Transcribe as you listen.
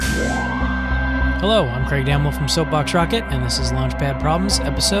Hello, I'm Craig Damlow from Soapbox Rocket, and this is Launchpad Problems,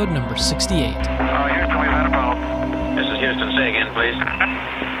 episode number 68. Houston, we've had a problem. This is Houston. Say again, please.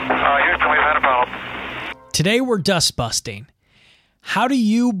 Houston, we've had a problem. Today we're dust busting. How do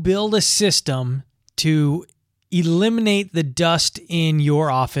you build a system to eliminate the dust in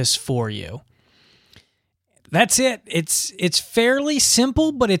your office for you? That's it. It's fairly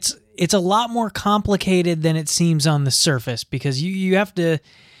simple, but it's a lot more complicated than it seems on the surface, because you have to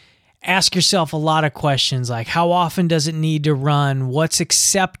ask yourself a lot of questions like, how often does it need to run? What's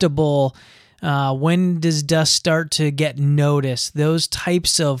acceptable? When does dust start to get noticed? Those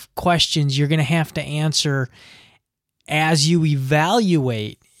types of questions you're going to have to answer as you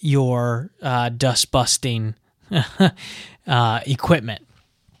evaluate your dust busting equipment.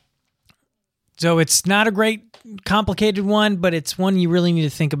 So it's not a great complicated one, but it's one you really need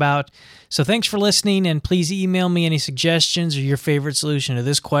to think about. So thanks for listening, and please email me any suggestions or your favorite solution to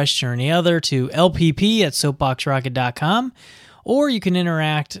this question or any other to lpp@soapboxrocket.com, or you can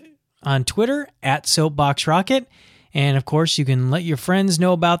interact on Twitter @soapboxrocket. And of course, you can let your friends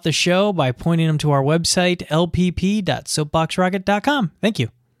know about the show by pointing them to our website, lpp.soapboxrocket.com. Thank you.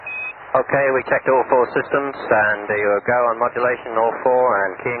 Okay, we checked all four systems, and you go on modulation, all four,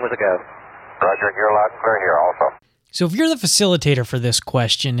 and keying was a go. Roger, you're loud and clear here also. So if you're the facilitator for this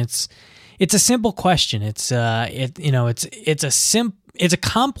question, it's a simple question. It's a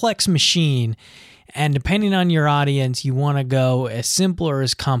complex machine, and depending on your audience, you want to go as simple or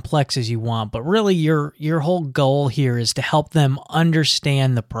as complex as you want. But really, your whole goal here is to help them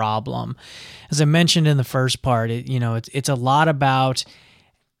understand the problem. As I mentioned in the first part, it's a lot about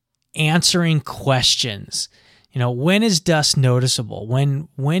answering questions. When is dust noticeable?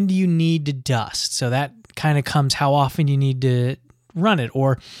 When do you need to dust? So that kind of comes how often you need to run it.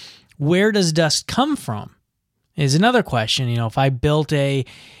 Or where does dust come from is another question. If I built a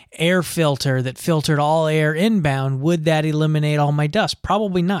air filter that filtered all air inbound, would that eliminate all my dust?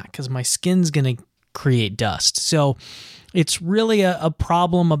 Probably not, because my skin's going to create dust. So it's really a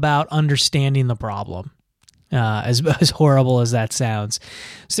problem about understanding the problem. As horrible as that sounds.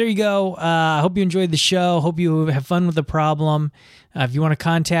 So there you go. I hope you enjoyed the show. Hope you have fun with the problem. If you want to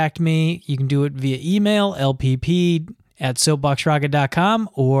contact me, you can do it via email, lpp@soapboxrocket.com,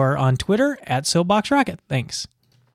 or on Twitter @soapboxrocket. Thanks.